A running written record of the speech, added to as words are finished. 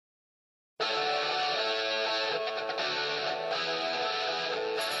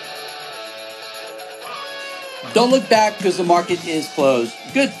Don't look back because the market is closed.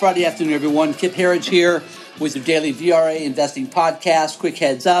 Good Friday afternoon, everyone. Kip Herriage here with your daily VRA investing podcast. Quick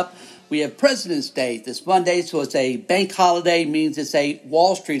heads up. We have President's Day this Monday, so it's a bank holiday, means it's a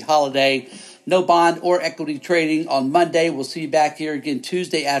Wall Street holiday. No bond or equity trading on Monday. We'll see you back here again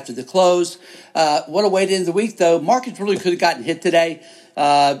Tuesday after the close. What a way to end the week, though. Markets really could have gotten hit today.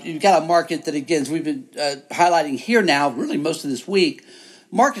 You've got a market that, again, as we've been highlighting here now, really most of this week,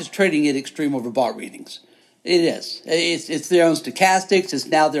 markets trading at extreme overbought readings. It is. It's their own stochastics. It's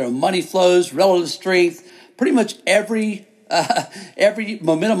now their own money flows, relative strength. Pretty much every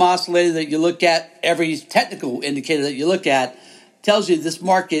momentum oscillator that you look at, every technical indicator that you look at, tells you this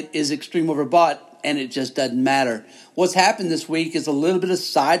market is extreme overbought, and it just doesn't matter. What's happened this week is a little bit of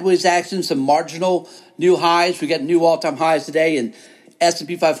sideways action, some marginal new highs. We got new all-time highs today in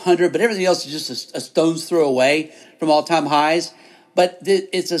S&P 500, but everything else is just a stone's throw away from all-time highs. But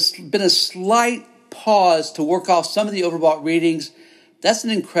it's been a slight pause to work off some of the overbought readings. That's an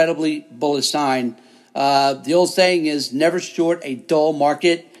incredibly bullish sign. The old saying is never short a dull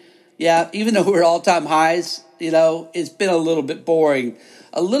market. Yeah, even though we're at all-time highs, it's been a little bit boring.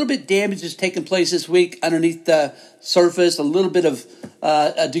 A little bit damage has taken place this week underneath the surface, a little bit of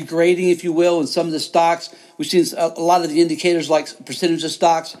a degrading, if you will, in some of the stocks. We've seen a lot of the indicators like percentage of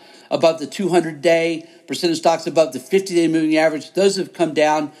stocks above the 200-day, percentage of stocks above the 50-day moving average. Those have come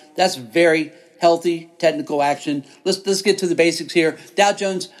down. That's very healthy technical action. Let's get to the basics here. Dow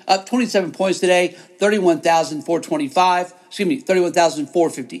Jones up 27 points today,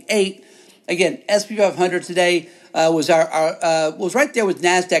 31,458. Again, S&P 500 today was right there with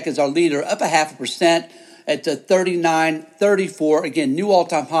NASDAQ as our leader, up 0.5% at 39.34. Again, new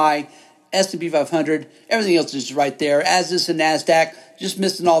all-time high. S&P 500. Everything else is right there, as is the NASDAQ. Just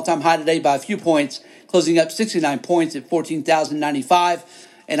missed an all-time high today by a few points, closing up 69 points at 14,095.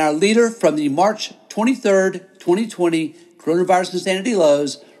 And our leader from the March 23rd, 2020 coronavirus insanity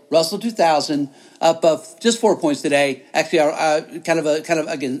lows, Russell 2000, up just 4 points today. Actually, kind of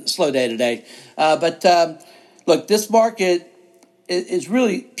again slow day today. But look, this market is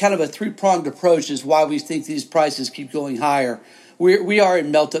really kind of a three-pronged approach. Is why we think these prices keep going higher. We are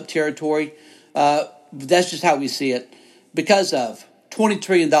in melt-up territory. That's just how we see it because of $20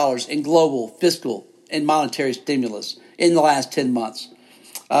 trillion in global fiscal and monetary stimulus in the last 10 months.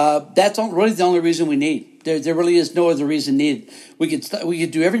 That's really the only reason we need. There really is no other reason needed. We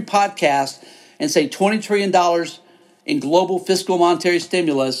could do every podcast and say $20 trillion in global fiscal monetary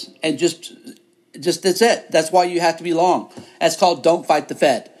stimulus, and just that's it. That's why you have to be long. That's called don't fight the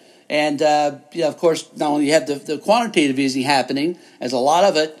Fed. And of course, not only you have the quantitative easing happening, as a lot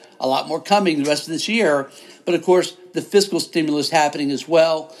of it, a lot more coming the rest of this year, but of course the fiscal stimulus happening as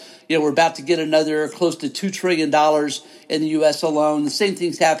well. We're about to get another close to $2 trillion in the U.S. alone. The same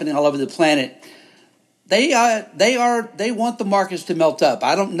thing's happening all over the planet. They want the markets to melt up.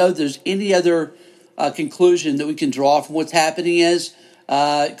 I don't know there's any other conclusion that we can draw from what's happening is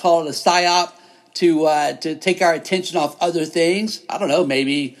call it a psyop to take our attention off other things. I don't know,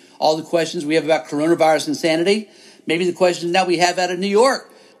 maybe all the questions we have about coronavirus insanity, maybe the questions that we have out of New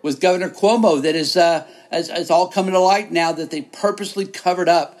York with Governor Cuomo that is it's all coming to light now that they purposely covered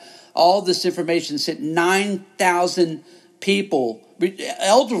up all this information, sent 9,000 people,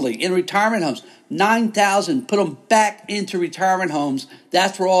 elderly, in retirement homes. 9,000, put them back into retirement homes.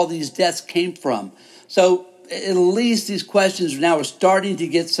 That's where all these deaths came from. So at least these questions now are starting to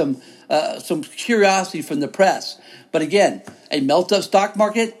get some curiosity from the press. But again, a melt-up stock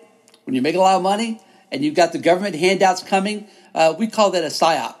market, when you make a lot of money and you've got the government handouts coming, we call that a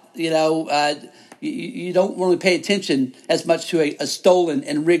psyop. You don't really pay attention as much to a stolen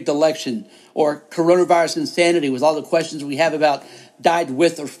and rigged election or coronavirus insanity with all the questions we have about died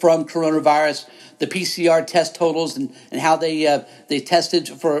with or from coronavirus, the PCR test totals and how they tested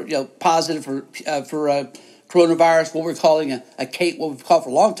for positive for coronavirus, what we're calling a case, what we've called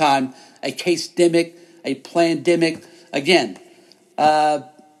for a long time a case-demic, a plandemic. Again,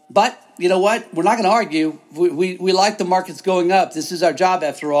 but you know what? We're not going to argue. We like the markets going up. This is our job,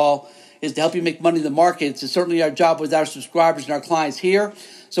 after all, is to help you make money in the markets. It's certainly our job with our subscribers and our clients here.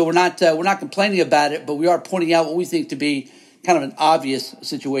 So we're not complaining about it, but we are pointing out what we think to be kind of an obvious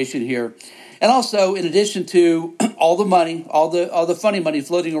situation here. And also, in addition to all the money, all the funny money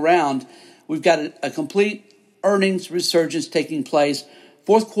floating around, we've got a complete earnings resurgence taking place.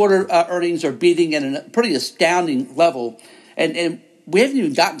 Fourth quarter earnings are beating at a pretty astounding level, and we haven't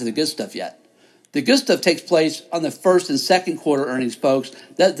even gotten to the good stuff yet. The good stuff takes place on the first and second quarter earnings, folks.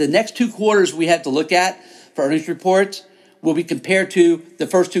 The next 2 quarters we have to look at for earnings reports will be compared to the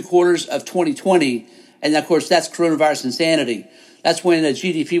first 2 quarters of 2020. And of course, that's coronavirus insanity. That's when the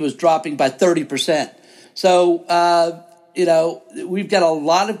GDP was dropping by 30%. So, we've got a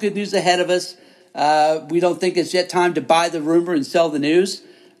lot of good news ahead of us. We don't think it's yet time to buy the rumor and sell the news.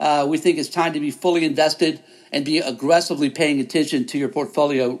 We think it's time to be fully invested and be aggressively paying attention to your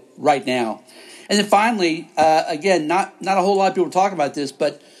portfolio right now. And then finally, again, not a whole lot of people talk about this,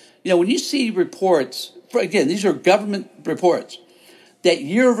 but when you see reports, again, these are government reports, that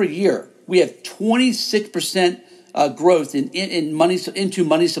year over year we have 26% growth in money into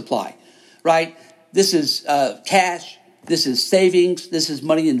money supply, right? This is cash. This is savings. This is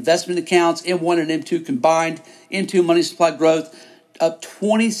money investment accounts, M1 and M2 combined, M2 money supply growth up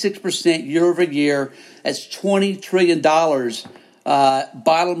 26% year over year. That's $20 trillion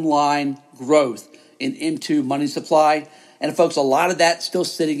bottom line growth in M2 money supply. And folks, a lot of that still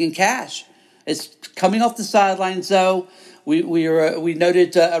sitting in cash. It's coming off the sidelines, though. We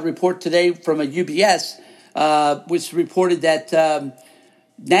noted a report today from a UBS, which reported that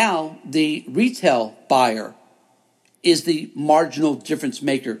now the retail buyer is the marginal difference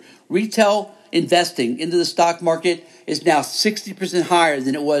maker. Retail investing into the stock market is now 60% higher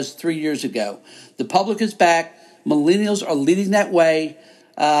than it was 3 years ago. The public is back. Millennials are leading that way,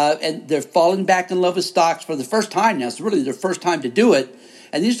 and they're falling back in love with stocks for the first time now. It's really their first time to do it.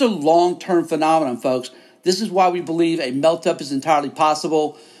 And these are long-term phenomenon, folks. This is why we believe a melt-up is entirely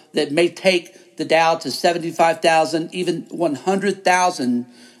possible that may take the Dow to 75,000, even 100,000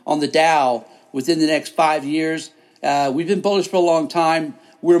 on the Dow within the next 5 years. We've been bullish for a long time.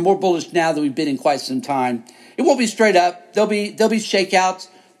 We're more bullish now than we've been in quite some time. It won't be straight up. There'll be shakeouts.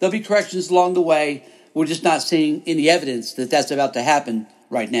 There'll be corrections along the way. We're just not seeing any evidence that that's about to happen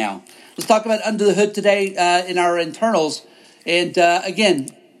right now. Let's talk about under the hood today in our internals. And again,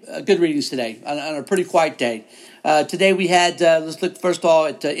 good readings today on a pretty quiet day. Today we had, let's look first of all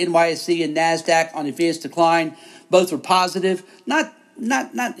at NYSE and NASDAQ on advanced decline. Both were positive, not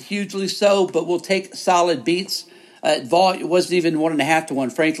hugely so, but we'll take solid beats. It wasn't even 1.5 to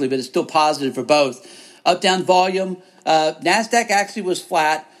 1, frankly, but it's still positive for both. Up, down volume. NASDAQ actually was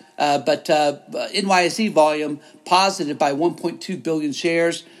flat, but NYSE volume positive by 1.2 billion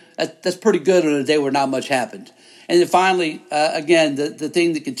shares. That's pretty good on a day where not much happened. And then finally, again, the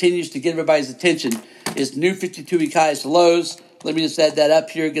thing that continues to get everybody's attention is new 52-week highs to lows. Let me just add that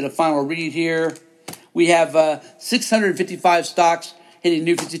up here, get a final read here. We have 655 stocks hitting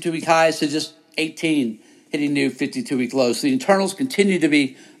new 52-week highs to just 18 hitting new 52-week lows. So the internals continue to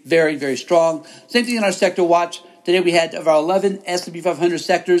be very, very strong. Same thing in our sector watch. Today we had of our 11 S&P 500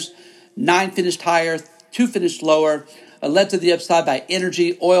 sectors, 9 finished higher, 2 finished lower. Led to the upside by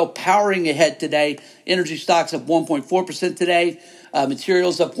energy, oil powering ahead today. Energy stocks up 1.4% today.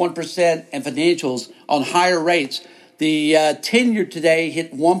 Materials up 1%, and financials on higher rates. The 10-year today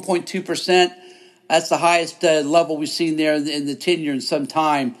hit 1.2%. That's the highest level we've seen there in the 10-year in some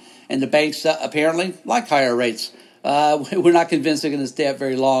time. And the banks apparently like higher rates. We're not convinced they're going to stay up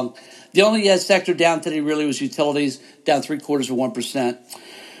very long. The only sector down today really was utilities, down 0.75%.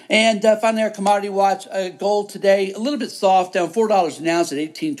 And finally, our commodity watch, gold today, a little bit soft, down $4 an ounce at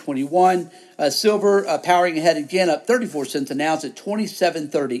 $18.21. Silver powering ahead again, up 34 cents an ounce at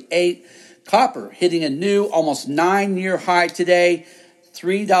 $27.38. Copper hitting a new almost 9-year high today,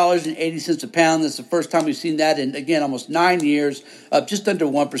 $3.80 a pound. That's the first time we've seen that in, again, almost 9 years, up just under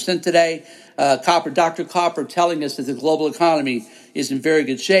 1% today. Dr. Copper telling us that the global economy is in very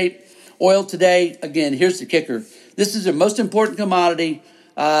good shape. Oil today, again, here's the kicker. This is the most important commodity.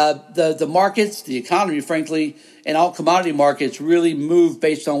 The markets, the economy, frankly, and all commodity markets really move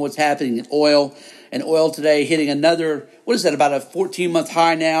based on what's happening in oil. And oil today hitting another, about a 14-month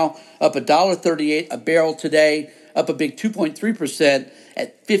high now, up $1.38 a barrel today, up a big 2.3%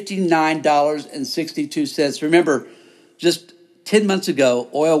 at $59.62. Remember, just 10 months ago,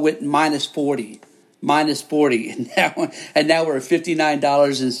 oil went minus 40, and now we're at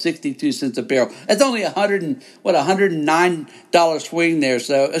 $59.62 a barrel. That's only $109 swing there.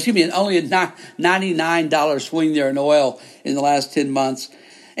 So, only a $99 swing there in oil in the last 10 months.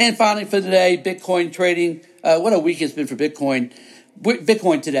 And finally for today, Bitcoin trading. What a week it's been for Bitcoin.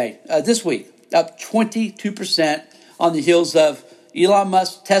 Bitcoin today, this week, up 22% on the heels of Elon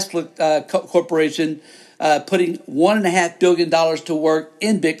Musk, Tesla Corporation, putting $1.5 billion to work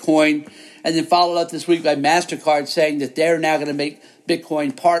in Bitcoin. And then followed up this week by MasterCard saying that they're now going to make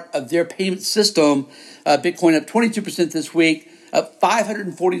Bitcoin part of their payment system. Bitcoin up 22% this week, up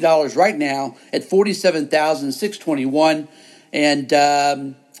 $540 right now at $47,621. And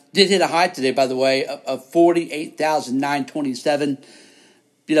did hit a high today, by the way, of $48,927.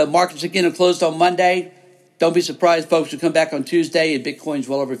 Markets again are closed on Monday. Don't be surprised, folks, to come back on Tuesday and Bitcoin's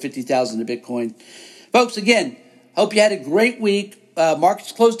well over $50,000 a Bitcoin. Folks, again, hope you had a great week.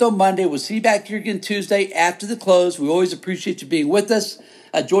 Markets closed on Monday. We'll see you back here again Tuesday after the close. We always appreciate you being with us.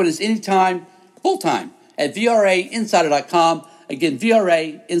 Join us anytime, full-time, at VRAinsider.com. Again,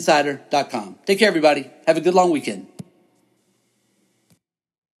 VRAinsider.com. Take care, everybody. Have a good long weekend.